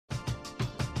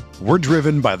We're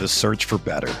driven by the search for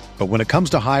better. But when it comes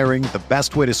to hiring, the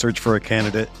best way to search for a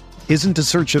candidate isn't to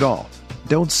search at all.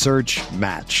 Don't search,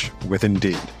 match with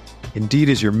Indeed. Indeed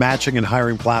is your matching and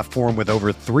hiring platform with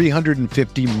over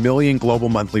 350 million global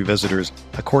monthly visitors,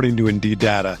 according to Indeed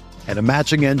data, and a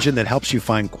matching engine that helps you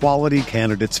find quality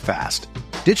candidates fast.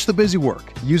 Ditch the busy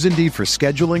work. Use Indeed for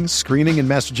scheduling, screening, and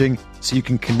messaging so you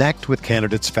can connect with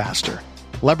candidates faster.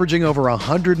 Leveraging over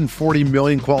 140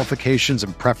 million qualifications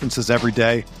and preferences every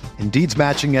day, Indeed's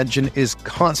matching engine is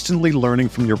constantly learning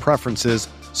from your preferences,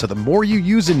 so the more you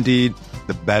use Indeed,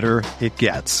 the better it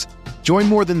gets. Join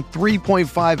more than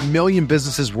 3.5 million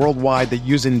businesses worldwide that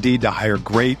use Indeed to hire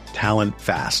great talent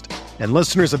fast. And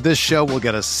listeners of this show will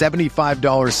get a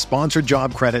 $75 sponsored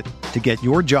job credit to get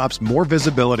your jobs more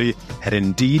visibility at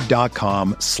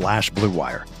Indeed.com/Blue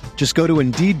Wire. Just go to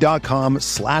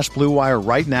Indeed.com/Blue Wire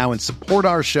right now and support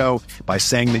our show by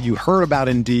saying that you heard about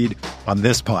Indeed on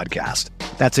this podcast.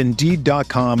 That's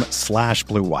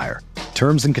Indeed.com/Blue Wire.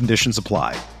 Terms and conditions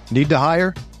apply. Need to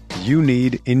hire? You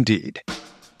need Indeed.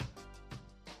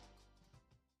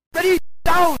 Ready,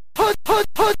 down, put.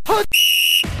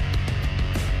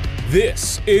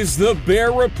 This is the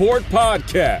Bear Report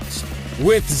Podcast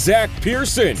with Zach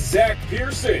Pearson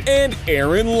and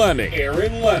Aaron Leming.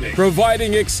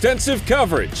 Providing extensive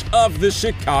coverage of the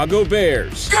Chicago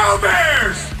Bears. Go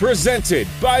Bears! Presented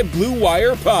by Blue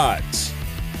Wire Pods.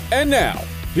 And now,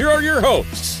 here are your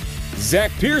hosts,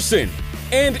 Zach Pearson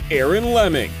and Aaron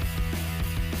Leming.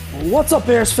 What's up,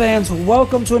 Bears fans?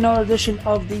 Welcome to another edition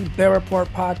of the Bear Report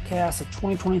Podcast. The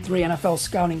 2023 NFL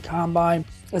Scouting Combine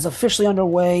is officially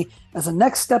underway as the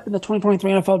next step in the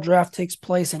 2023 NFL Draft takes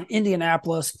place in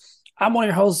Indianapolis. I'm one of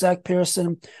your hosts, Zach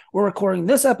Pearson. We're recording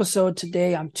this episode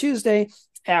today on Tuesday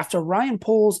after Ryan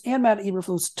Poles and Matt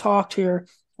Eberflus talked here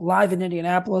live in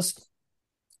Indianapolis.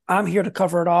 I'm here to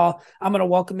cover it all. I'm going to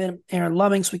welcome in Aaron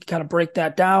Leming so we can kind of break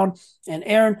that down. And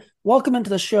Aaron, welcome into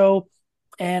the show.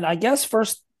 And I guess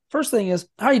first thing is,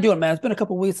 how you doing, man? It's been a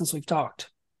couple of weeks since we've talked.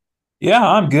 Yeah,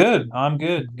 I'm good.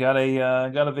 Got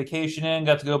a vacation in,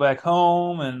 got to go back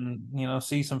home and,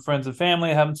 see some friends and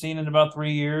family I haven't seen in about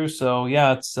 3 years. So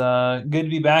yeah, it's good to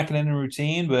be back and in a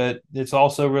routine, but it's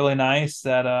also really nice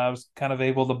that I was kind of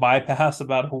able to bypass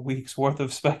about a week's worth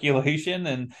of speculation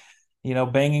and,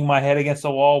 banging my head against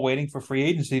the wall, waiting for free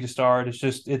agency to start.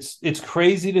 It's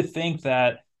crazy to think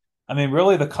that,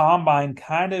 really the combine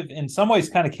kind of, in some ways,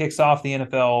 kind of kicks off the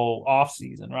NFL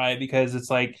offseason, right? Because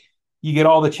it's like you get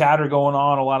all the chatter going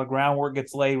on, a lot of groundwork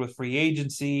gets laid with free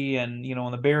agency and,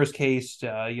 in the Bears case,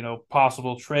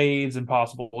 possible trades and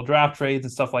possible draft trades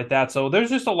and stuff like that. So there's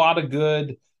just a lot of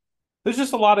good things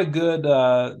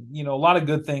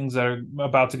that are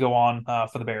about to go on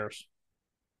for the Bears.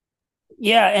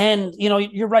 Yeah, and,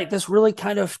 you're right. This really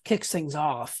kind of kicks things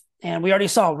off. And we already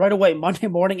saw right away Monday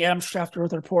morning, Adam Schefter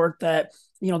with a report that,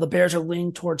 the Bears are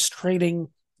leaning towards trading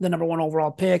the number one overall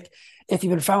pick. If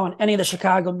you've been following any of the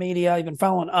Chicago media, you've been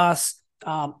following us.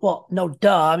 No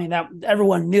duh. That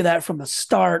everyone knew that from the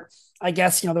start. I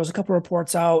guess, there was a couple of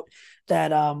reports out that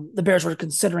the Bears were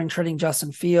considering trading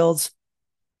Justin Fields.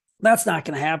 That's not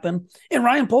going to happen. And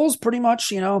Ryan Poles pretty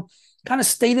much, kind of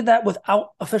stated that without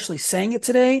officially saying it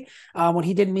today when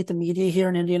he didn't meet the media here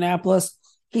in Indianapolis.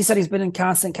 He said he's been in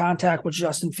constant contact with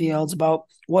Justin Fields about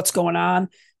what's going on.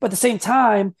 But at the same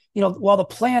time, while the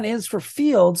plan is for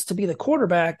Fields to be the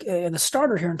quarterback and the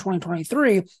starter here in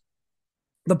 2023,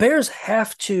 the Bears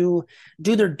have to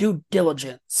do their due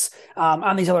diligence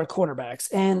on these other quarterbacks.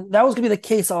 And that was going to be the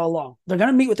case all along. They're going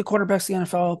to meet with the quarterbacks of the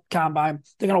NFL Combine.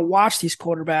 They're going to watch these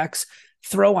quarterbacks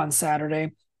throw on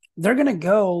Saturday. They're going to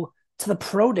go to the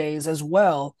pro days as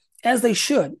well, as they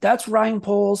should. That's Ryan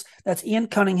Poles. That's Ian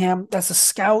Cunningham. That's the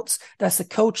scouts. That's the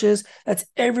coaches. That's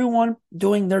everyone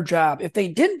doing their job. If they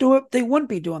didn't do it, they wouldn't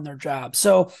be doing their job.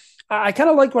 So I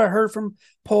kind of like what I heard from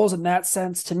Poles in that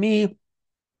sense. To me,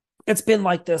 it's been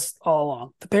like this all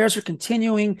along. The Bears are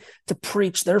continuing to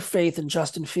preach their faith in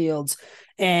Justin Fields.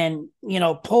 And,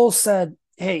 Poles said,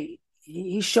 hey,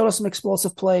 he showed us some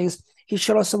explosive plays. He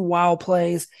showed us some wow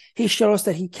plays. He showed us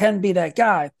that he can be that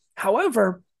guy.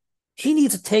 However, he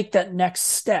needs to take that next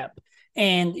step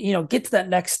and, get to that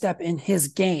next step in his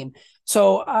game.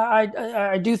 So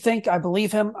I do think, I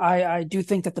believe him. I do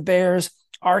think that the Bears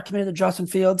are committed to Justin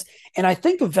Fields. And I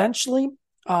think eventually,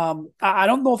 I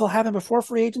don't know if it'll happen before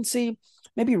free agency,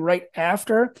 maybe right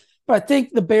after, but I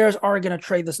think the Bears are going to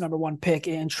trade this number one pick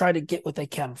and try to get what they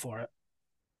can for it.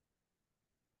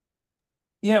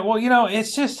 Yeah, well,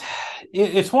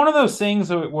 it's one of those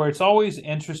things where it's always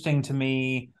interesting to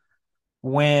me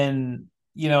when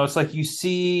it's like you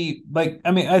see, like,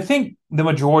 I mean, I think the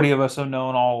majority of us have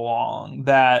known all along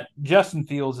that Justin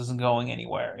Fields isn't going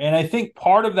anywhere. And I think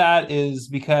part of that is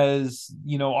because,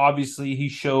 obviously he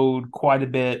showed quite a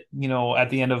bit, at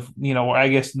the end of, I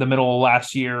guess the middle of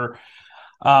last year,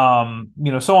 so on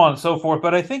and so forth.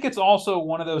 But I think it's also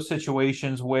one of those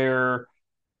situations where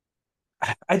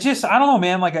I don't know,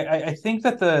 man. Like I think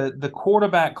that the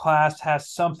quarterback class has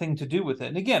something to do with it.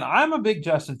 And again, I'm a big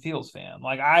Justin Fields fan.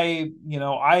 Like I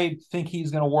think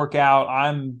he's going to work out.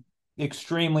 I'm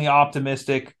extremely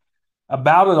optimistic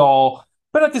about it all.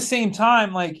 But at the same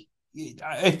time, like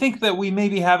I think that we may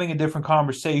be having a different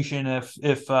conversation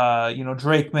if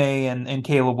Drake May and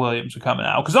Caleb Williams are coming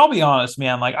out. Because I'll be honest,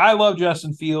 man. Like I love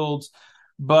Justin Fields.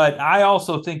 But I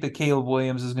also think that Caleb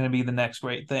Williams is going to be the next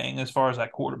great thing as far as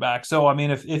that quarterback. So, I mean,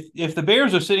 if the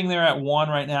Bears are sitting there at 1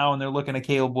 right now and they're looking at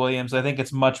Caleb Williams, I think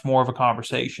it's much more of a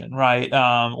conversation, right?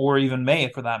 Or even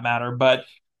May for that matter. But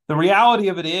the reality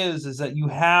of it is that you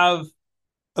have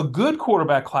a good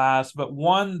quarterback class, but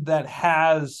one that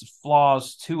has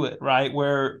flaws to it, right?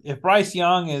 Where if Bryce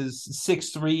Young is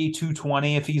 6'3",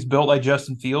 220, if he's built like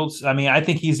Justin Fields, I mean, I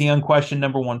think he's the unquestioned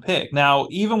number 1 pick. Now,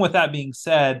 even with that being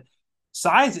said,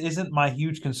 size isn't my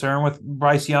huge concern with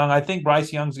Bryce Young. I think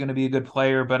Bryce Young's going to be a good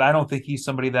player, but I don't think he's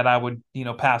somebody that I would,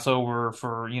 pass over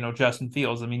for, Justin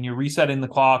Fields. I mean, you're resetting the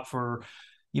clock for,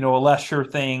 a less sure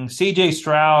thing. CJ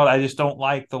Stroud, I just don't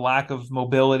like the lack of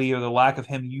mobility or the lack of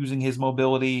him using his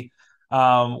mobility.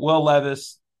 Will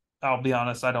Levis, I'll be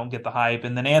honest, I don't get the hype.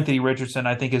 And then Anthony Richardson,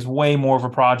 I think, is way more of a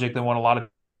project than what a lot of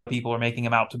people are making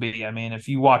him out to be. I mean, if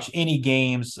you watch any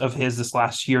games of his this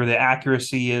last year, the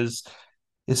accuracy is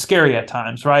scary at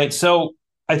times, right? So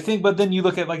I think, but then you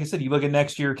look at, like I said, you look at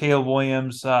next year, Caleb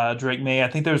Williams, Drake May. I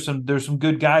think there's some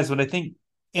good guys, but I think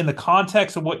in the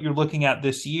context of what you're looking at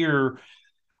this year,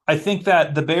 I think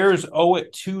that the Bears owe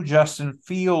it to Justin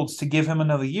Fields to give him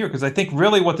another year, because I think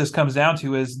really what this comes down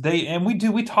to is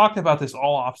we talked about this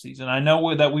all offseason. I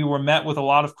know that we were met with a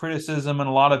lot of criticism and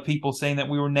a lot of people saying that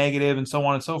we were negative and so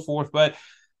on and so forth, but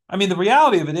I mean, the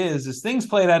reality of it is things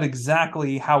played out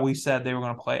exactly how we said they were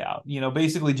going to play out.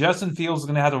 Basically, Justin Fields is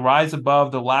going to have to rise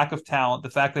above the lack of talent, the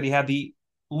fact that he had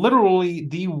literally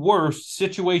the worst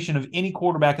situation of any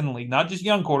quarterback in the league, not just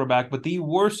young quarterback, but the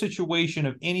worst situation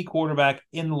of any quarterback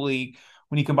in the league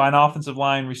when you combine offensive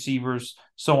line, receivers,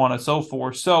 so on and so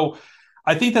forth. So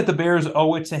I think that the Bears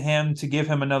owe it to him to give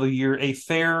him another year, a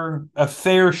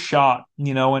fair shot,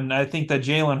 and I think that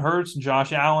Jalen Hurts and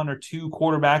Josh Allen are 2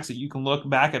 quarterbacks that you can look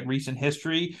back at recent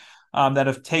history that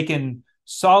have taken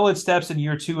solid steps in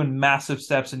year 2 and massive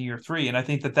steps in year 3. And I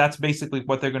think that that's basically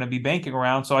what they're going to be banking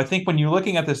around. So I think when you're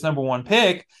looking at this number 1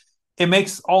 pick, it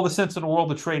makes all the sense in the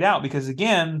world to trade out, because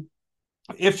again,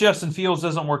 if Justin Fields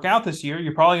doesn't work out this year,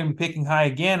 you're probably going to be picking high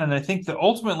again. And I think that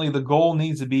ultimately the goal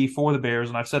needs to be for the Bears,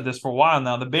 and I've said this for a while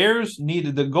now,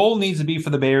 the goal needs to be for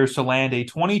the Bears to land a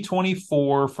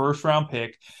 2024 first-round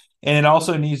pick, and it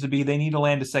also needs to be they need to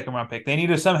land a second-round pick. They need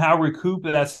to somehow recoup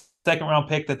that second-round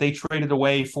pick that they traded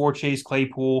away for Chase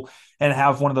Claypool and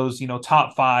have one of those,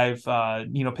 top 5,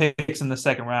 picks in the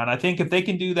second round. I think if they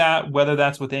can do that, whether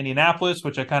that's with Indianapolis,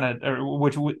 which I think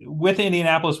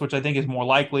is more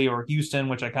likely, or Houston,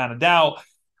 which I kind of doubt,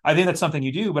 I think that's something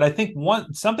you do. But I think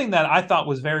something that I thought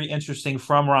was very interesting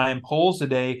from Ryan Poles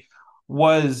today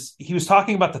was he was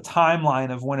talking about the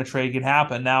timeline of when a trade could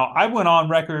happen. Now, I went on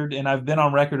record, and I've been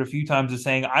on record a few times as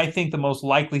saying I think the most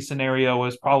likely scenario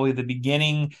is probably the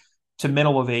beginning to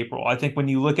middle of April. I think when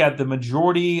you look at the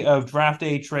majority of draft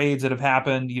day trades that have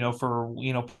happened, for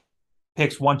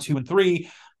picks 1, 2, and 3,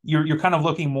 you're kind of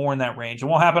looking more in that range. It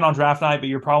won't happen on draft night, but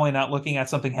you're probably not looking at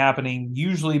something happening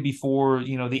usually before,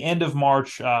 the end of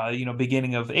March,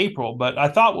 beginning of April. But I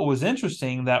thought what was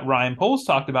interesting that Ryan Poles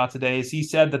talked about today is he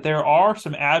said that there are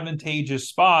some advantageous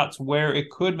spots where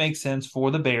it could make sense for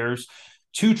the Bears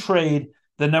to trade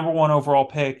the number 1 overall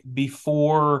pick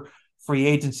before free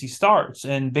agency starts.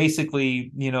 And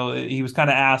basically, he was kind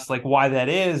of asked like why that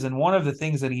is. And one of the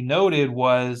things that he noted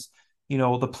was,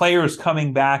 the players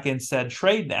coming back and said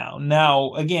trade down.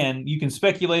 Now, again, you can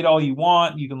speculate all you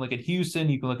want. You can look at Houston,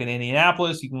 you can look at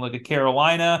Indianapolis, you can look at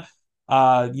Carolina.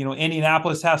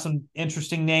 Indianapolis has some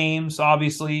interesting names,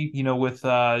 obviously, with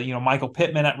Michael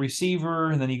Pittman at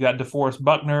receiver, and then you got DeForest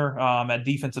Buckner at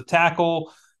defensive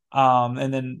tackle.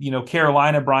 And then,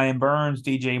 Carolina, Brian Burns,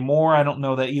 DJ Moore. I don't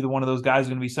know that either one of those guys is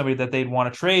going to be somebody that they'd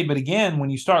want to trade. But again, when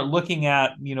you start looking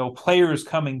at, players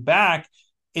coming back,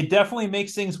 it definitely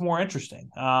makes things more interesting.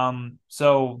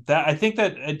 So that I think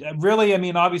that it really,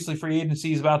 obviously free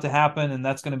agency is about to happen and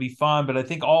that's going to be fun, but I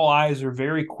think all eyes are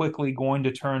very quickly going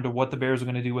to turn to what the Bears are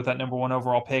going to do with that number 1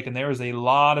 overall pick. And there is a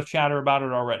lot of chatter about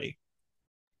it already.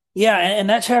 Yeah, and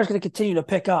that share is going to continue to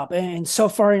pick up. And so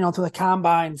far, through the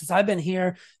combine, since I've been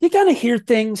here, you kind of hear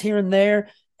things here and there.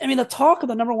 I mean, the talk of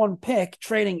the number one pick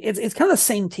trading, it's kind of the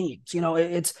same teams.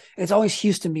 It's always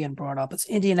Houston being brought up. It's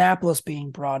Indianapolis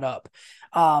being brought up.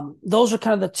 Those are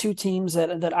kind of the two teams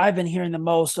that I've been hearing the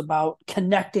most about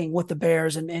connecting with the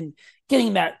Bears and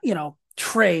getting that,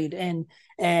 trade.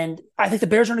 And I think the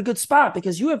Bears are in a good spot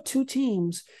because you have two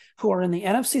teams who are in the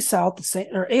NFC South,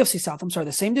 AFC South,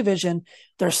 the same division.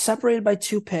 They're separated by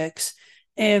 2 picks.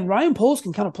 And Ryan Poles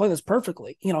can kind of play this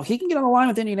perfectly. He can get on the line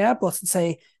with Indianapolis and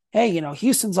say, hey,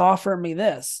 Houston's offering me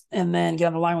this, and then get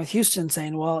on the line with Houston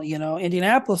saying, well,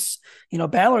 Indianapolis,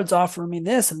 Ballard's offering me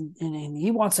this, and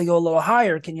he wants to go a little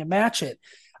higher. Can you match it?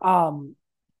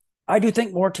 I do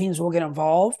think more teams will get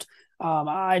involved.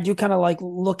 I do kind of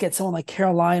look at someone like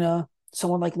Carolina,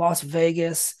 someone like Las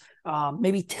Vegas,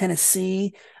 maybe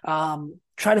Tennessee,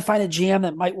 try to find a GM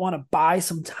that might want to buy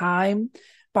some time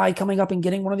by coming up and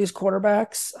getting one of these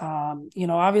quarterbacks.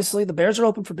 Obviously the Bears are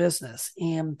open for business,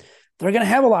 and they're going to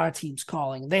have a lot of teams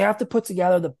calling. They have to put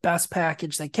together the best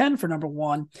package they can for number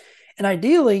one. And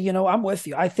ideally, I'm with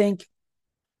you. I think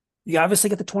you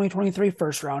obviously get the 2023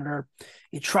 first rounder.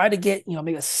 You try to get,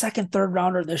 maybe a second, third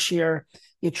rounder this year.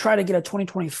 You try to get a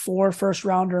 2024 first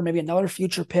rounder, maybe another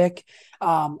future pick.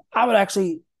 I would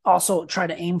actually also try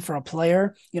to aim for a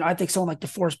player. I think someone like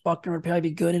DeForest Buckner would probably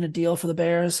be good in a deal for the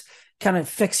Bears. Kind of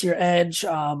fix your edge,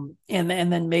 and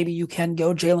then maybe you can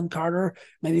go Jalen Carter.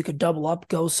 Maybe you could double up,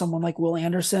 go someone like Will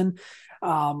Anderson.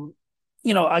 A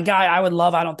guy I would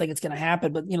love. I don't think it's going to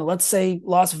happen, but let's say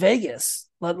Las Vegas.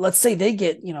 Let's say they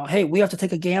get, hey, we have to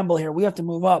take a gamble here. We have to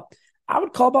move up. I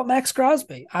would call about Max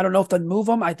Crosby. I don't know if they'd move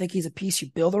him. I think he's a piece you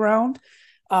build around.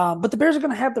 But the Bears are going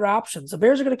to have their options. The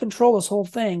Bears are going to control this whole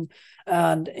thing.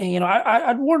 And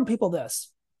I'd warn people this.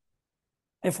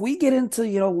 If we get into,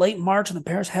 late March and the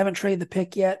Bears haven't traded the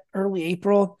pick yet, early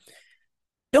April,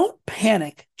 don't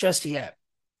panic just yet.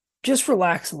 Just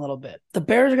relax a little bit. The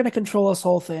Bears are going to control this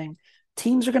whole thing.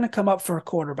 Teams are going to come up for a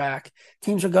quarterback.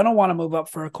 Teams are going to want to move up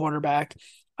for a quarterback.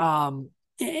 And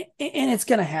it's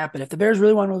going to happen. If the Bears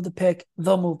really want to move the pick,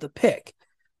 they'll move the pick.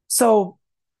 So,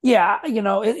 yeah,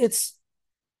 it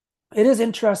is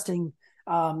interesting.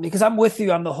 Because I'm with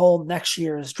you on the whole next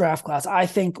year's draft class. I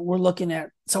think we're looking at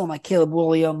someone like Caleb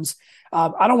Williams.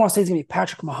 I don't want to say he's going to be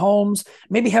Patrick Mahomes.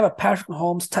 Maybe have a Patrick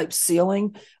Mahomes type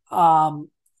ceiling from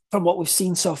what we've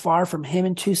seen so far from him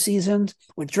in 2 seasons.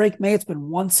 With Drake May, it's been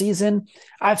 1 season.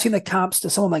 I've seen the comps to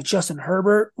someone like Justin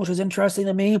Herbert, which was interesting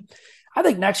to me. I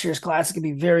think next year's class is going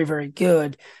to be very, very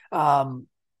good,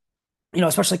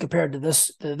 especially compared to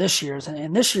this year's.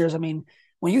 And this year's, I mean,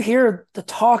 when you hear the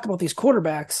talk about these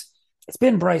quarterbacks, it's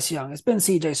been Bryce Young. It's been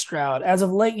CJ Stroud. As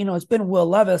of late, it's been Will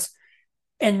Levis.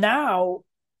 And now,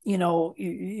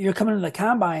 you're coming into the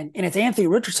combine and it's Anthony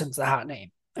Richardson's the hot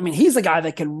name. I mean, he's the guy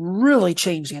that can really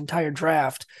change the entire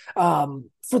draft for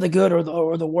the good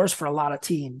or the worse for a lot of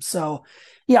teams. So,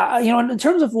 yeah, in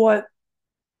terms of what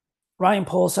Ryan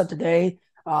Poles said today,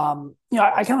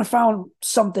 I kind of found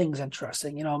some things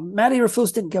interesting. Matty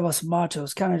Eberflus didn't give us much. It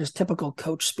was kind of just typical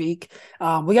coach speak.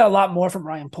 We got a lot more from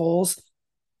Ryan Poles.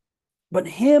 But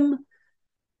him,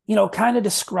 kind of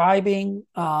describing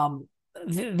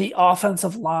the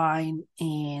offensive line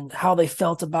and how they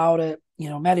felt about it.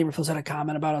 Matty Eberflus had a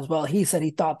comment about it as well. He said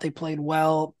he thought they played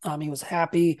well. He was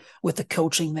happy with the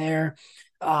coaching there.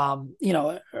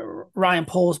 Ryan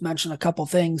Poles mentioned a couple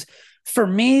things. For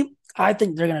me, I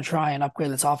think they're going to try and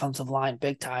upgrade this offensive line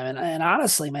big time. And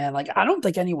honestly, man, I don't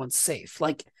think anyone's safe.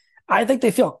 I think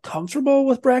they feel comfortable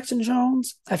with Braxton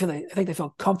Jones. I think they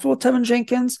feel comfortable with Tevin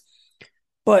Jenkins.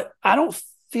 But I don't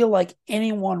feel like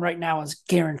anyone right now is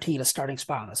guaranteed a starting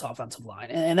spot on this offensive line.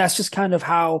 And that's just kind of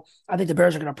how I think the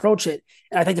Bears are going to approach it.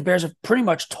 And I think the Bears have pretty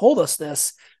much told us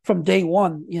this from day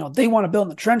one. They want to build in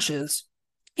the trenches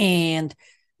and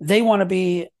they want to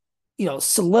be,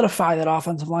 solidify that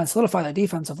offensive line, solidify that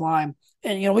defensive line.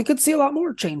 And, we could see a lot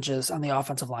more changes on the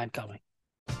offensive line coming.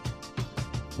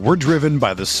 We're driven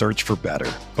by the search for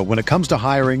better. But when it comes to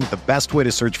hiring, the best way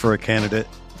to search for a candidate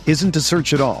isn't to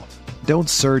search at all. Don't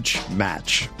search,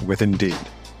 match with Indeed.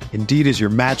 Indeed is your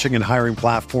matching and hiring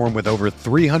platform with over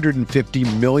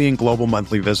 350 million global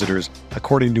monthly visitors,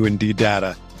 according to Indeed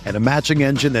data, and a matching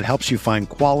engine that helps you find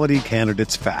quality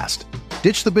candidates fast.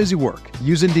 Ditch the busy work.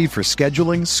 Use Indeed for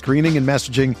scheduling, screening, and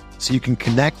messaging so you can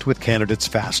connect with candidates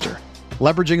faster.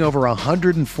 Leveraging over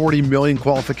 140 million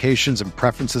qualifications and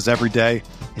preferences every day,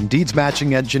 Indeed's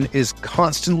matching engine is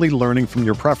constantly learning from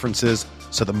your preferences,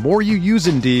 so the more you use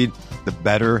Indeed, the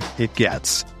better it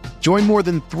gets. Join more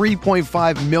than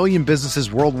 3.5 million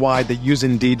businesses worldwide that use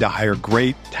Indeed to hire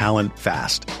great talent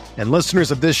fast. And listeners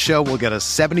of this show will get a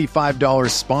 $75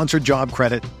 sponsored job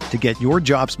credit to get your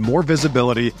jobs more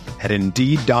visibility at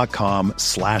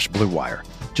Indeed.com/Blue Wire.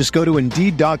 Just go to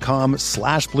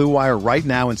Indeed.com/Blue Wire right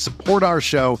now and support our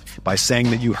show by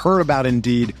saying that you heard about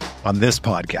Indeed on this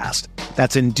podcast.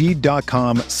 That's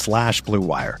Indeed.com/Blue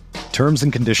Wire. Terms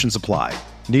and conditions apply.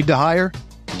 Need to hire?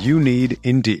 You need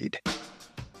Indeed.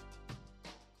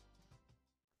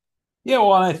 Yeah,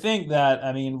 well, I think that,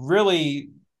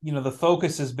 really, the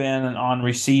focus has been on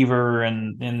receiver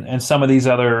and some of these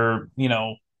other,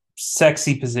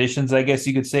 sexy positions, I guess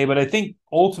you could say. But I think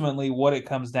ultimately what it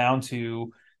comes down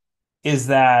to is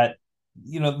that,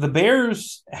 the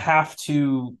Bears have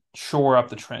to shore up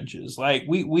the trenches. Like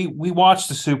we watched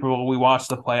the Super Bowl, we watched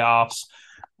the playoffs.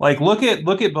 Like look at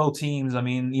both teams.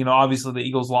 Obviously the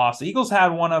Eagles lost. The Eagles had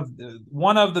one of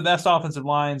the best offensive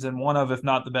lines and one of, if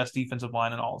not the best defensive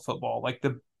line in all of football. Like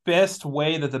the best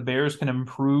way that the Bears can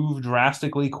improve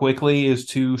drastically quickly is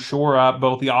to shore up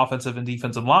both the offensive and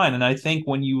defensive line. And I think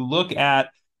when you look at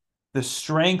the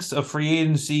strengths of free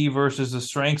agency versus the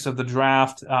strengths of the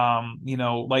draft,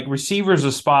 like receivers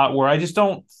a spot where I just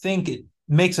don't think it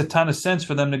makes a ton of sense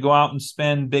for them to go out and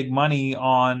spend big money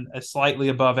on a slightly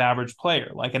above average player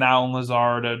like an Allen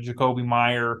Lazard, a Jacoby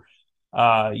Meyer,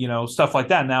 stuff like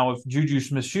that. Now, if Juju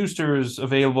Smith-Schuster is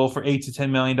available for $8 to $10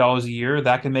 million a year,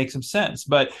 that can make some sense.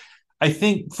 But I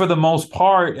think for the most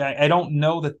part, I don't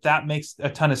know that makes a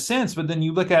ton of sense. But then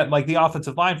you look at like the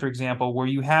offensive line, for example, where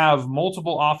you have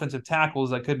multiple offensive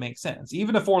tackles that could make sense.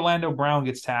 Even if Orlando Brown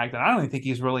gets tagged, and I don't even think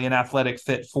he's really an athletic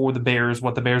fit for the Bears,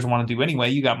 what the Bears want to do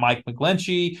anyway. You got Mike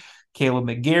McGlinchey, Caleb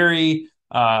McGarry,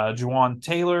 Juwan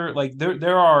Taylor. Like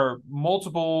there are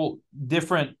multiple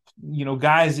different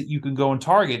guys that you can go and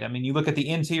target. You look at the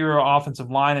interior offensive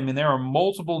line. There are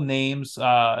multiple names.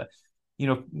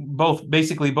 Both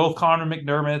Connor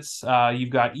McDermott's.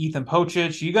 You've got Ethan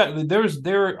Pochich.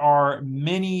 There are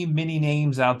many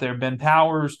names out there. Ben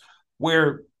Powers,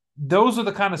 where those are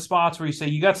the kind of spots where you say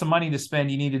you got some money to spend.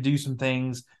 You need to do some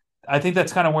things. I think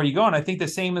that's kind of where you go. And I think the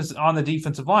same is on the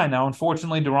defensive line. Now,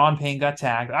 unfortunately, Daron Payne got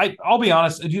tagged. I'll be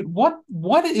honest, dude, what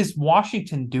is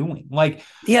Washington doing? Like,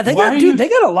 yeah, they got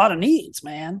a lot of needs,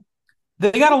 man.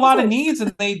 They got a lot of needs,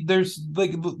 and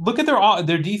look at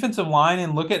their defensive line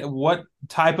and look at what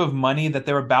type of money that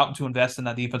they're about to invest in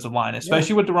that defensive line,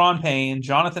 especially with Daron Payne,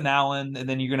 Jonathan Allen, and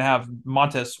then you're going to have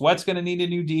Montez Sweat's going to need a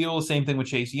new deal. Same thing with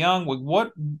Chase Young.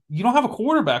 What you don't have a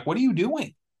quarterback. What are you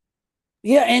doing?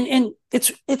 Yeah, and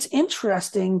it's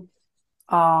interesting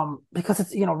because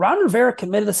it's Ron Rivera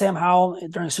committed to Sam Howell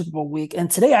during Super Bowl week, and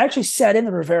today I actually sat in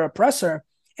the Rivera presser,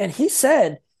 and he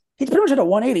said he pretty much had a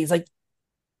 180. He's like,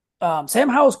 Sam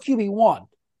Howell's QB1,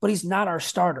 but he's not our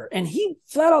starter. And he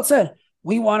flat out said,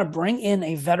 we want to bring in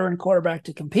a veteran quarterback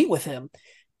to compete with him.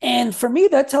 And for me,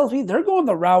 that tells me they're going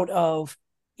the route of,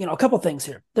 a couple things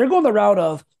here. They're going the route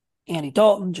of Andy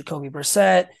Dalton, Jacoby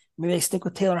Brissett. Maybe they stick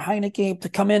with Taylor Heineke to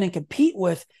come in and compete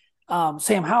with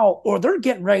Sam Howell, or they're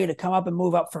getting ready to come up and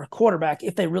move up for a quarterback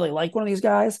if they really like one of these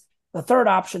guys. The third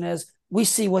option is we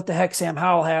see what the heck Sam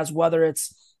Howell has, whether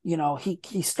it's,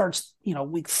 he starts,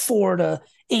 week 4 to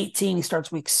 18, he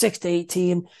starts week 6 to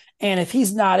 18. And if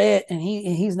he's not it and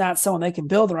he's not someone they can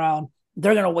build around,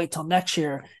 they're going to wait till next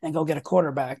year and go get a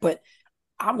quarterback. But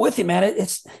I'm with you, man.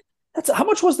 That's how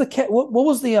much was what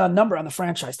was the number on the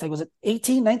franchise tag? Was it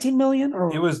 18, 19 million?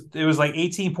 Or it was like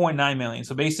 18.9 million.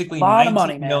 So basically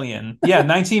 19 million. Yeah,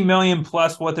 19 million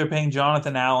plus what they're paying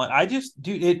Jonathan Allen.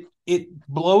 It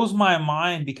blows my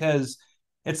mind because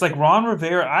it's like Ron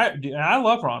Rivera. I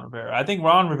love Ron Rivera. I think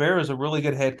Ron Rivera is a really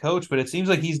good head coach, but it seems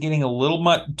like he's getting a little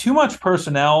too much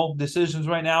personnel decisions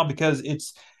right now because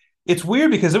it's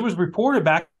weird because it was reported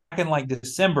back in like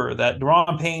December that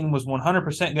Daron Payne was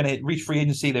 100% going to reach free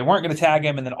agency. They weren't going to tag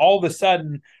him. And then all of a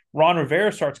sudden Ron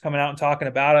Rivera starts coming out and talking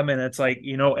about him. And it's like,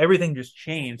 everything just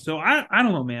changed. So I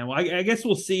don't know, man. Well, I guess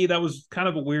we'll see. That was kind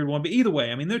of a weird one, but either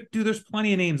way, there's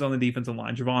plenty of names on the defensive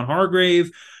line. Javon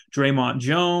Hargrave, Draymond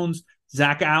Jones,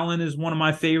 Zach Allen is one of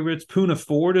my favorites. Poona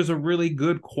Ford is a really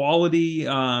good quality,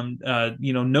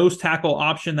 nose tackle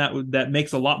option that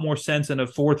makes a lot more sense in a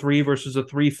 4-3 versus a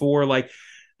 3-4. Like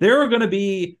there are going to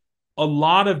be a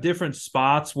lot of different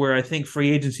spots where I think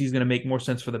free agency is going to make more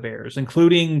sense for the Bears,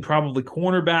 including probably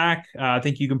cornerback. I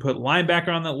think you can put linebacker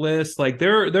on that list. Like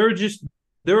there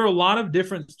are a lot of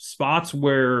different spots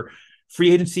where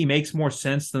free agency makes more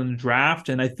sense than the draft.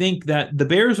 And I think that the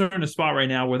Bears are in a spot right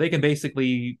now where they can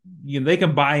basically, they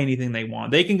can buy anything they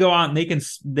want. They can go out and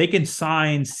they can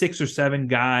sign 6 or 7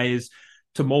 guys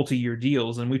to multi-year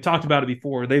deals. And we've talked about it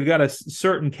before. They've got a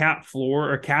certain cap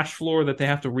floor or cash floor that they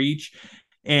have to reach.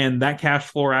 And that cash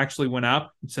floor actually went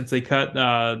up since they cut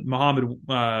Al-Quadin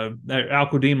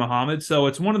Muhammad. So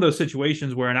it's one of those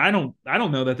situations where, and I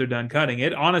don't know that they're done cutting.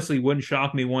 It honestly wouldn't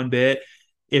shock me one bit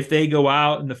if they go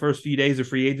out in the first few days of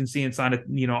free agency and sign a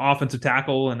offensive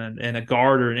tackle and a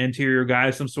guard or an interior guy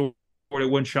of some sort. It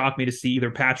wouldn't shock me to see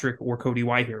either Patrick or Cody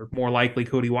Whitehair. More likely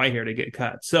Cody Whitehair to get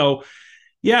cut. So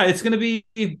yeah, it's going to be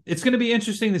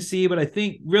interesting to see, but I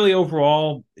think really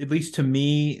overall, at least to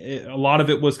me, a lot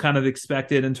of it was kind of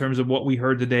expected in terms of what we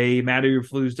heard today. Matt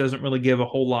Eberflus doesn't really give a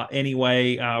whole lot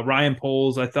anyway. Ryan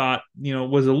Poles, I thought,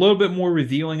 was a little bit more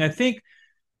revealing. I think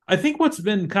what's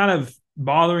been kind of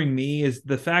bothering me is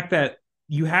the fact that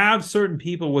you have certain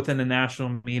people within the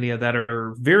national media that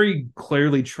are very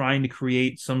clearly trying to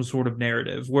create some sort of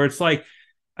narrative where it's like,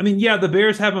 I mean, yeah, the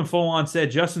Bears haven't full on said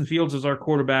Justin Fields is our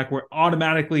quarterback. We're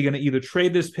automatically going to either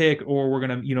trade this pick or we're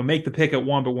going to, make the pick at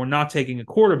 1, but we're not taking a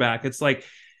quarterback. It's like,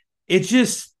 it's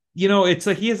just, it's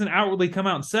like he hasn't outwardly come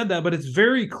out and said that, but it's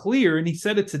very clear. And he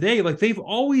said it today, like they've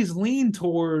always leaned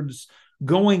towards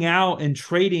going out and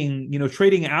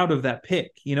trading out of that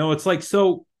pick. It's like,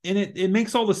 so, and it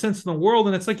makes all the sense in the world.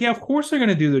 And it's like, yeah, of course they're going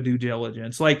to do their due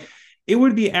diligence. Like, it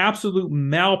would be absolute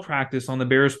malpractice on the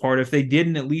Bears' part if they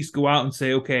didn't at least go out and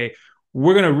say, okay,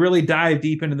 we're going to really dive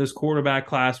deep into this quarterback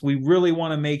class. We really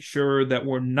want to make sure that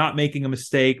we're not making a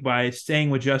mistake by staying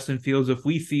with Justin Fields if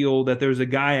we feel that there's a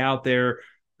guy out there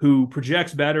who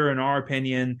projects better, in our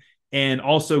opinion, and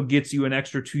also gets you an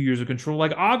extra 2 years of control.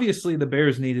 Like, obviously the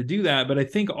Bears need to do that, but I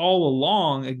think all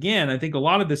along, again, I think a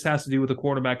lot of this has to do with the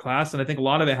quarterback class, and I think a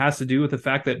lot of it has to do with the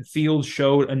fact that Fields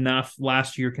showed enough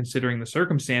last year considering the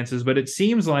circumstances, but it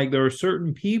seems like there are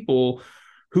certain people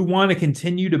who want to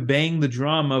continue to bang the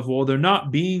drum of, well, they're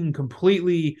not being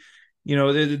completely,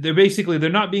 they're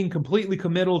not being completely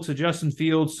committal to Justin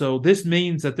Fields, so this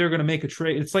means that they're going to make a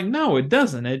trade. It's like, no, it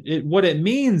doesn't. What it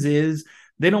means is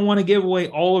they don't want to give away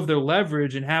all of their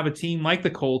leverage and have a team like the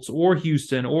Colts or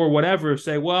Houston or whatever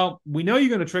say, well, we know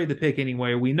you're going to trade the pick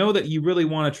anyway. We know that you really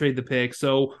want to trade the pick,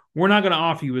 so we're not going to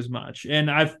offer you as much. And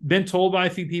I've been told by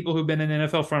a few people who've been in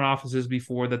NFL front offices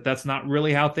before that that's not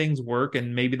really how things work,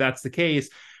 and maybe that's the case.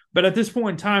 But at this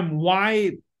point in time,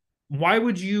 why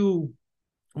would you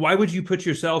put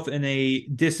yourself in a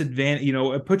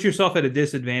disadvantage, put yourself at a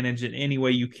disadvantage in any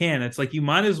way you can? It's like you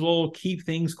might as well keep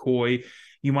things coy.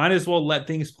 You might as well let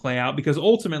things play out because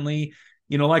ultimately,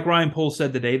 like Ryan Poles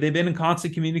said today, they've been in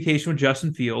constant communication with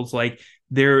Justin Fields. Like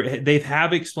they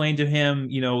have explained to him,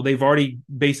 they've already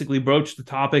basically broached the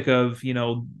topic of,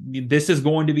 this is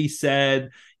going to be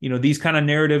said, these kind of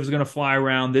narratives are going to fly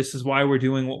around. This is why we're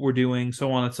doing what we're doing,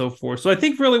 so on and so forth. So I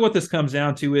think really what this comes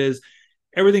down to is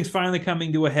everything's finally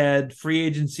coming to a head. Free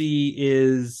agency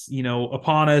is,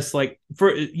 upon us. Like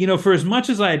for as much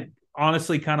as I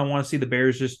honestly kind of want to see the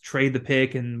Bears just trade the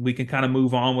pick and we can kind of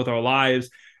move on with our lives,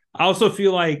 I also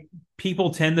feel like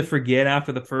people tend to forget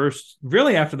after the first,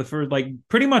 like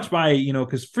pretty much by,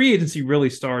 because free agency really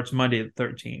starts Monday the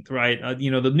 13th, right?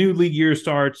 The new league year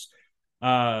starts,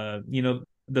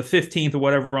 the 15th or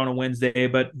whatever on a Wednesday.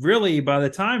 But really, by the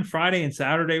time Friday and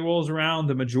Saturday rolls around,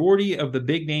 the majority of the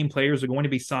big name players are going to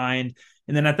be signed.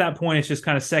 And then at that point, it's just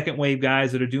kind of second wave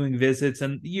guys that are doing visits.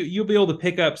 And you'll be able to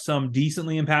pick up some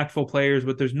decently impactful players,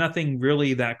 but there's nothing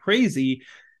really that crazy.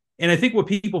 And I think what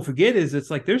people forget is it's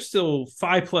like there's still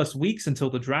 5+ weeks until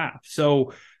the draft.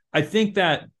 So I think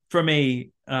that from a,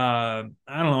 I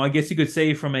don't know, I guess you could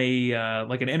say from a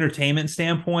like an entertainment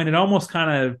standpoint, it almost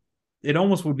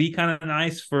would be kind of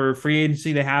nice for free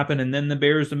agency to happen and then the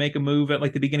Bears to make a move at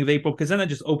like the beginning of April, because then that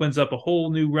just opens up a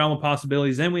whole new realm of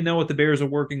possibilities. Then we know what the Bears are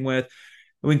working with.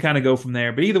 We can kind of go from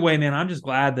there. But either way, man, I'm just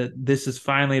glad that this is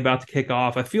finally about to kick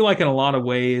off. I feel like in a lot of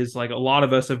ways, like a lot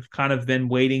of us have kind of been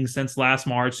waiting since last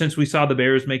March, since we saw the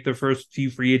Bears make their first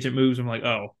few free agent moves. I'm like,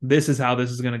 oh, this is how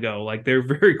this is going to go. Like they're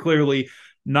very clearly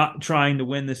not trying to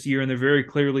win this year, and they're very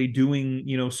clearly doing,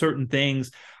 certain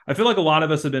things. I feel like a lot of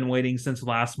us have been waiting since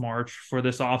last March for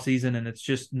this offseason, and it's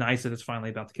just nice that it's finally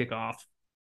about to kick off.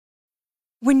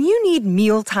 When you need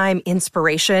mealtime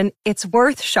inspiration, it's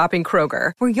worth shopping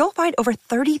Kroger, where you'll find over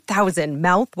 30,000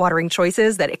 mouth-watering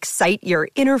choices that excite your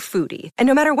inner foodie. And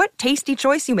no matter what tasty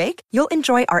choice you make, you'll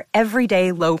enjoy our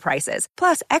everyday low prices,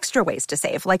 plus extra ways to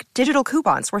save, like digital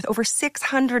coupons worth over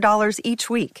 $600 each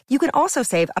week. You can also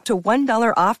save up to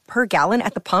 $1 off per gallon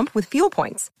at the pump with fuel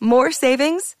points. More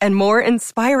savings and more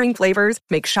inspiring flavors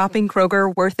make shopping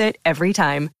Kroger worth it every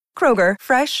time. Kroger,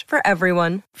 fresh for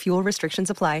everyone. Fuel restrictions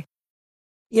apply.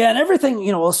 Yeah, and everything,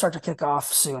 will start to kick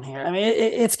off soon here. I mean,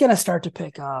 it's going to start to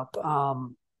pick up.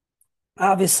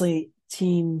 Obviously,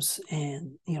 teams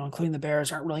and, including the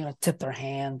Bears aren't really going to tip their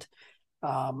hand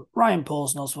Ryan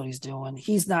Poles knows what he's doing.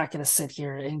 He's not going to sit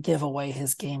here and give away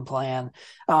his game plan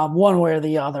one way or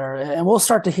the other. And we'll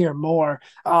start to hear more.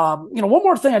 One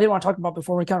more thing I didn't want to talk about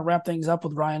before we kind of wrap things up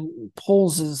with Ryan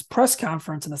Poles' press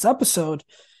conference in this episode.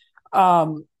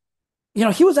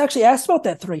 He was actually asked about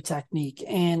that 3 technique,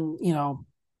 and,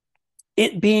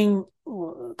 it being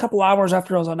a couple hours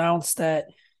after it was announced that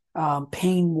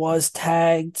Payne was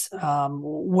tagged.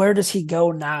 Where does he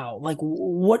go now? Like,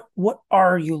 what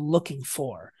are you looking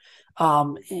for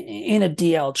in a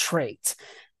DL trait?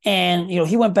 And,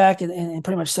 he went back and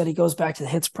pretty much said he goes back to the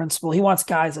hits principle. He wants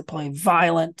guys that play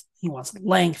violent. He wants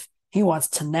length. He wants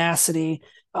tenacity.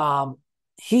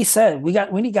 He said, we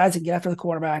need guys that get after the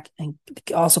quarterback and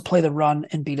also play the run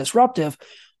and be disruptive.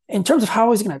 In terms of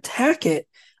how he's going to attack it,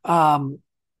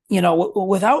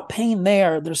 without Payne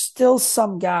there's still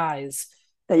some guys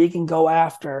that you can go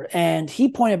after. And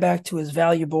he pointed back to his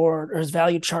value board, or his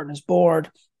value chart in his board,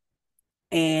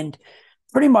 and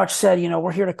pretty much said,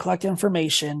 we're here to collect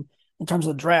information in terms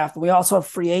of the draft, but we also have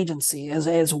free agency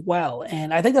as well.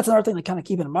 And I think that's another thing to kind of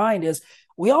keep in mind is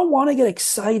we all want to get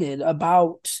excited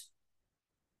about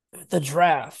the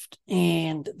draft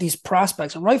and these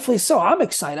prospects, and rightfully so. I'm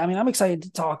excited. I mean, I'm excited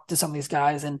to talk to some of these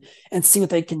guys and see what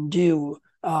they can do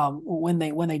when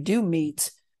they do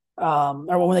meet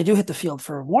or when they do hit the field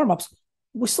for warmups.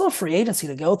 We still have free agency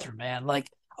to go through, man. Like,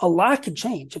 a lot can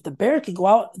change. If the Bears can go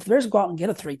out and get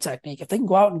a 3 technique, if they can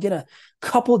go out and get a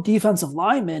couple of defensive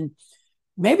linemen,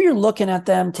 maybe you're looking at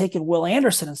them taking Will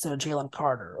Anderson instead of Jalen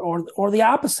Carter, or the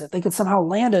opposite. They could somehow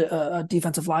land a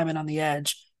defensive lineman on the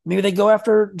edge. Maybe they go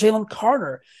after Jalen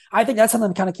Carter. I think that's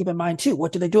something to kind of keep in mind too.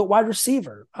 What do they do at wide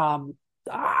receiver?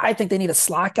 I think they need a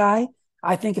slot guy.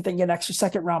 I think if they can get an extra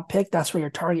 2nd-round pick, that's where you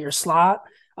target your slot.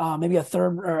 Maybe a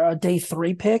 3rd or a day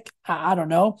 3 pick. I don't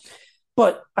know.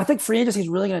 But I think free agency is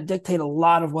really going to dictate a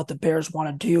lot of what the Bears want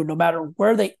to do, no matter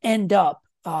where they end up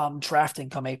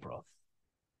drafting come April.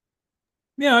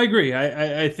 Yeah, I agree.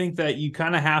 I think that you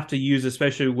kind of have to use,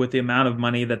 especially with the amount of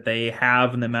money that they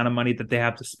have and the amount of money that they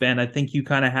have to spend, I think you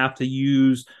kind of have to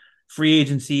use free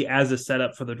agency as a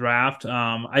setup for the draft.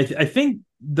 I think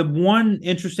the one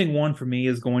interesting one for me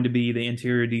is going to be the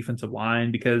interior defensive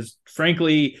line, because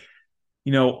frankly,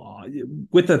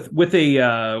 with a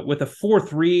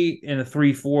 4-3 and a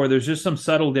 3-4, there's just some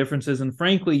subtle differences. And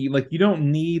frankly, like, you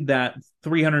don't need that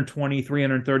 320,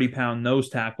 330 pound nose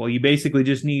tackle. You basically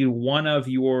just need one of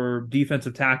your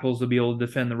defensive tackles to be able to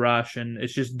defend the rush. And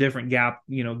it's just different gap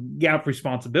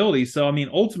responsibilities. So, I mean,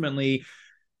 ultimately,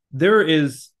 there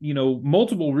is,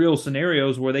 multiple real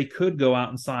scenarios where they could go out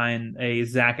and sign a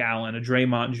Zach Allen, a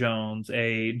Draymond Jones,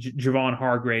 a Javon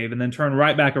Hargrave, and then turn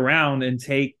right back around and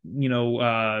take,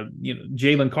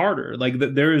 Jalen Carter. Like,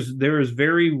 there is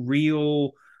very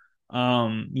real,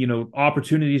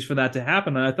 opportunities for that to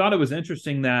happen. And I thought it was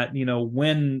interesting that,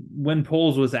 when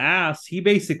Poles was asked, he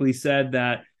basically said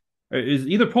that, is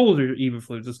either Poles or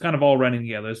Eberflus. It's kind of all running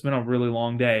together. It's been a really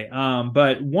long day.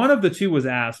 But one of the two was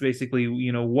asked basically,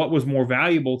 what was more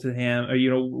valuable to him,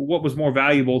 or, what was more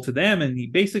valuable to them. And he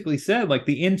basically said, like,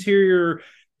 the interior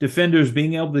defenders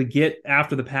being able to get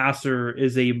after the passer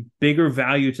is a bigger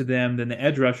value to them than the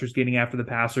edge rushers getting after the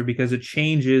passer, because it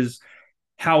changes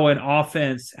how an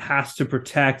offense has to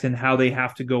protect and how they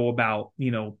have to go about,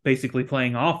 basically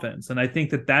playing offense. And I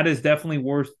think that is definitely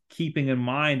worth keeping in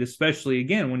mind, especially,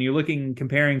 again, when you're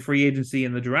comparing free agency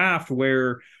and the draft,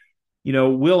 where,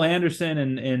 Will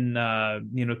Anderson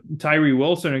and Tyree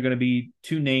Wilson are going to be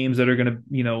 2 names that are going to,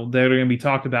 that are going to be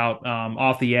talked about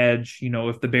off the edge,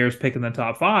 if the Bears pick in the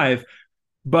top 5.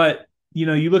 But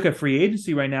you look at free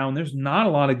agency right now, and there's not a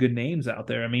lot of good names out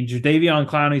there. I mean, Jadeveon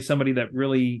Clowney is somebody that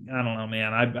really, I don't know,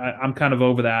 man. I'm kind of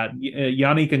over that.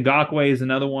 Yannick Ngakoue is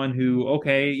another one who,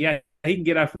 okay, yeah, he can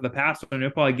get after the passer, and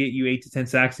he'll probably get you 8 to 10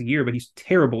 sacks a year, but he's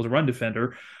terrible as a run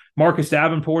defender. Marcus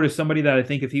Davenport is somebody that I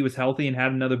think if he was healthy and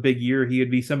had another big year, he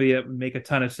would be somebody that would make a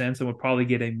ton of sense and would probably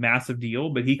get a massive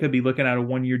deal, but he could be looking at a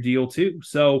 1-year deal too.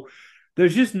 So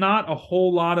there's just not a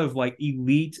whole lot of like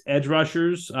elite edge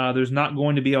rushers. There's not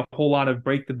going to be a whole lot of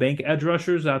break the bank edge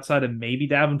rushers outside of maybe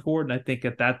Davenport. And I think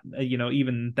at that,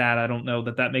 even that, I don't know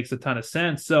that makes a ton of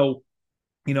sense. So,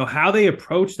 how they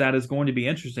approach that is going to be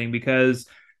interesting, because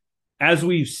as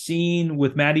we've seen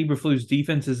with Matt Eberflus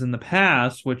defenses in the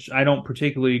past, which I don't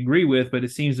particularly agree with, but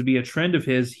it seems to be a trend of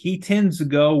his, he tends to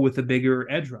go with the bigger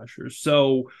edge rushers.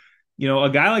 So, a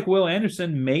guy like Will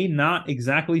Anderson may not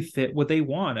exactly fit what they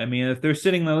want. I mean, if they're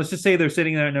sitting there, let's just say they're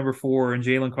sitting there at number 4 and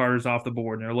Jalen Carter's off the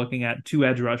board and they're looking at 2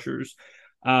 edge rushers,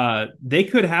 they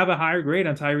could have a higher grade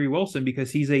on Tyree Wilson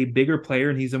because he's a bigger player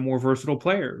and he's a more versatile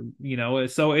player,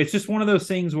 So it's just one of those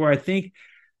things where I think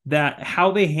that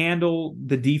how they handle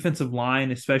the defensive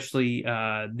line, especially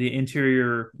the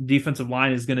interior defensive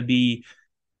line, is going to be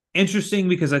interesting,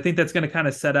 because I think that's going to kind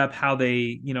of set up how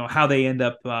they end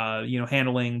up,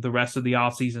 handling the rest of the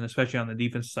offseason, especially on the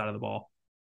defensive side of the ball.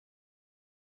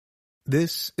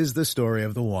 This is the story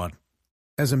of the one.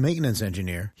 As a maintenance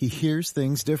engineer, he hears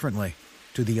things differently.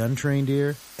 To the untrained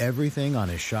ear, everything on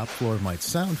his shop floor might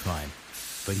sound fine,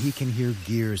 but he can hear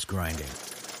gears grinding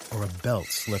or a belt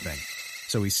slipping.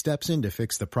 So he steps in to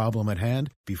fix the problem at hand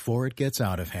before it gets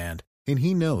out of hand. And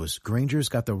he knows Grainger's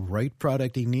got the right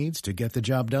product he needs to get the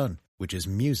job done, which is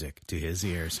music to his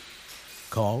ears.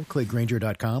 Call, click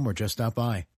Grainger.com, or just stop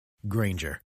by.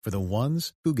 Grainger, for the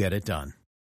ones who get it done.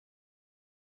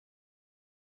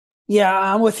 Yeah,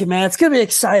 I'm with you, man. It's going to be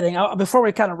exciting. Before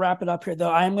we kind of wrap it up here,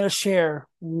 though, I'm going to share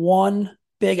one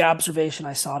big observation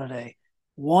I saw today.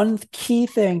 One key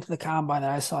thing to the combine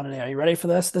that I saw today. Are you ready for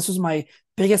this? This was my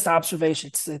biggest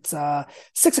observation. It's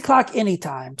 6 o'clock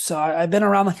anytime. So I've been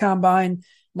around the combine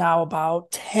now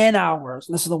about 10 hours.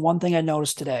 And this is the one thing I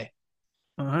noticed today.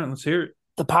 All right, let's hear it.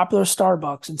 The popular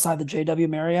Starbucks inside the JW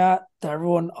Marriott that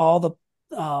all the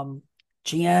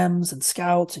GMs and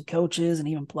scouts and coaches and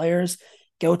even players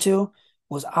go to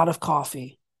was out of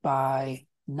coffee by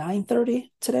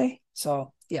 9:30 today.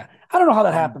 So yeah, I don't know how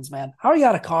that happens, man. How are you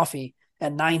out of coffee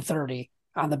at 9:30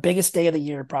 on the biggest day of the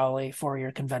year, probably, for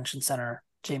your convention center,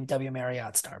 JW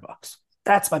Marriott Starbucks?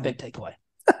 That's my big takeaway.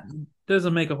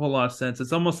 Doesn't make a whole lot of sense.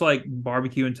 It's almost like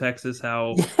barbecue in Texas,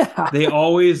 how they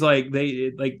always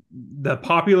the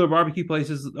popular barbecue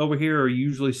places over here are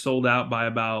usually sold out by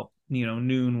about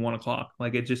noon, 1 o'clock.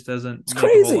 Like, it just doesn't make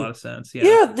a whole lot of sense.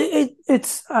 Yeah,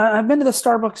 it's I've been to the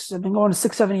Starbucks. I've been going to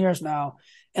 6-7 years now,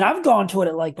 and I've gone to it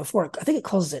at before. I think it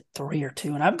closes at 3 or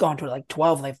 2, and I've gone to it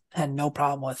 12, and they've had no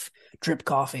problem with drip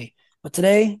coffee. But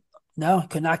today, no,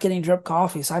 could not get any drip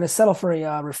coffee, so I had to settle for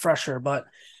a refresher. But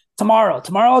tomorrow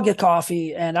I'll get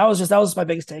coffee, and that was my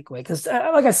biggest takeaway, because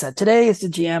like I said, today it's the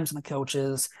GMs and the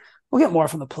coaches. We'll get more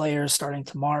from the players starting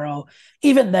tomorrow.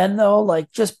 Even then, though,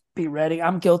 just be ready.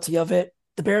 I'm guilty of it.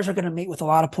 The Bears are going to meet with a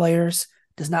lot of players.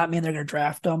 Does not mean they're going to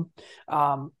draft them.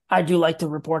 I do like to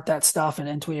report that stuff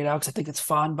and tweet it out because I think it's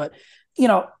fun. But,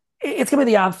 it's going to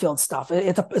be the on-field stuff.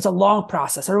 It's a long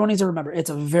process. Everyone needs to remember it's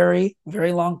a very,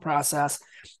 very long process.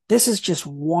 This is just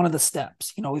one of the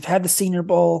steps. We've had the Senior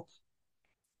Bowl.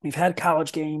 We've had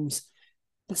college games.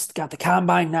 It's got the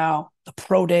combine now. The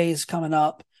pro days coming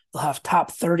up. They'll have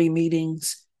top 30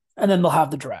 meetings, and then they'll have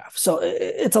the draft. So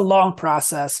it's a long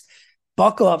process.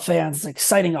 Buckle up, fans. It's an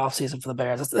exciting offseason for the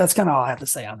Bears. That's kind of all I have to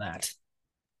say on that.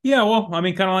 Yeah, well, I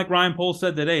mean, kind of like Ryan Poles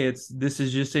said today, this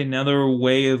is just another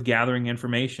way of gathering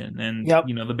information. And,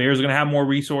 the Bears are going to have more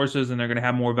resources, and they're going to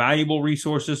have more valuable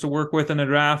resources to work with in the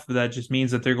draft. But that just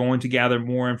means that they're going to gather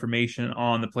more information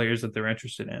on the players that they're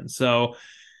interested in. So,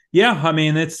 yeah, I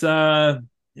mean, it's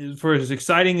for as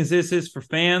exciting as this is for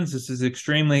fans, this is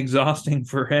extremely exhausting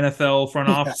for NFL front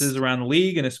offices around the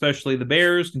league, and especially the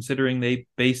Bears, considering they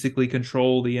basically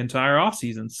control the entire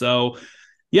offseason. So,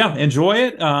 yeah, enjoy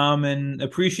it and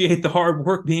appreciate the hard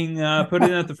work being put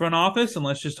in at the front office, and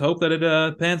let's just hope that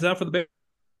it pans out for the Bears.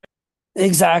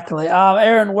 Exactly.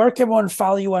 Aaron, where can everyone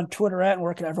follow you on Twitter at, and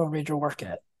where can everyone read your work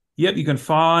at? Yep, you can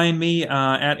find me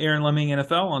at Aaron Lemming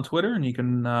NFL on Twitter, and you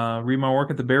can read my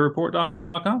work at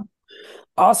thebearreport.com.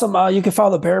 Awesome. You can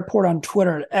follow the Bear Report on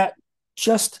Twitter at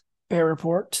just Bear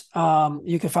Report.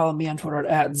 You can follow me on Twitter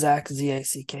at Zach,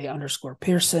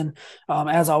 ZACK_Pearson.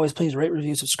 As always, please rate,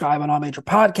 review, subscribe on all major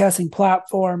podcasting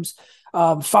platforms.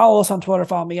 Follow us on Twitter.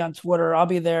 Follow me on Twitter. I'll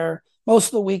be there most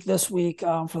of the week this week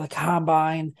for the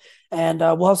combine, and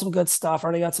we'll have some good stuff. I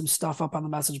already got some stuff up on the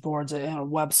message boards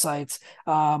and websites.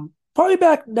 Probably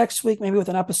back next week, maybe with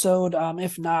an episode,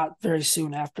 if not very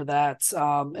soon after that,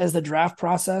 as the draft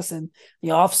process and the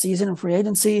offseason and free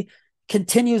agency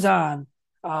continues on.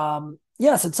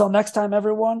 Yes, until next time,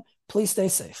 everyone, please stay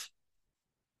safe.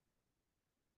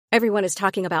 Everyone is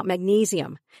talking about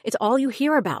magnesium. It's all you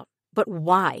hear about. But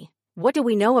why? What do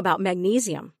we know about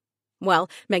magnesium? Well,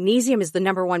 magnesium is the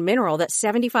 #1 mineral that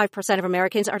 75% of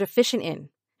Americans are deficient in.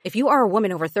 If you are a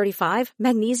woman over 35,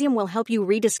 magnesium will help you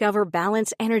rediscover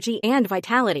balance, energy, and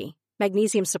vitality.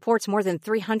 Magnesium supports more than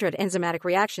 300 enzymatic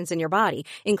reactions in your body,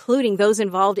 including those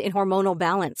involved in hormonal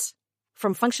balance.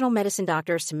 From functional medicine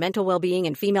doctors to mental well-being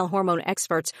and female hormone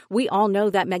experts, we all know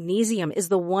that magnesium is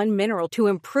the one mineral to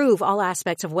improve all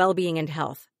aspects of well-being and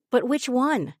health. But which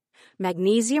one?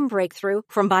 Magnesium Breakthrough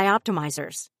from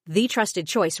Bioptimizers, the trusted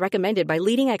choice recommended by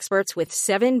leading experts with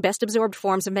 7 best-absorbed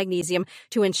forms of magnesium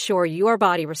to ensure your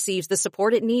body receives the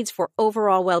support it needs for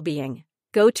overall well-being.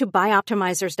 Go to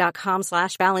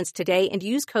bioptimizers.com/balance today and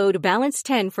use code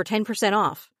BALANCE10 for 10%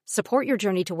 off. Support your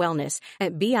journey to wellness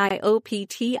at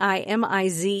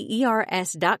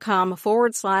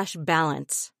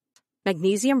BIOPTIMIZERS.com/balance.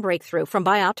 Magnesium Breakthrough from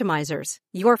Bioptimizers,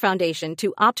 your foundation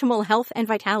to optimal health and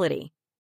vitality.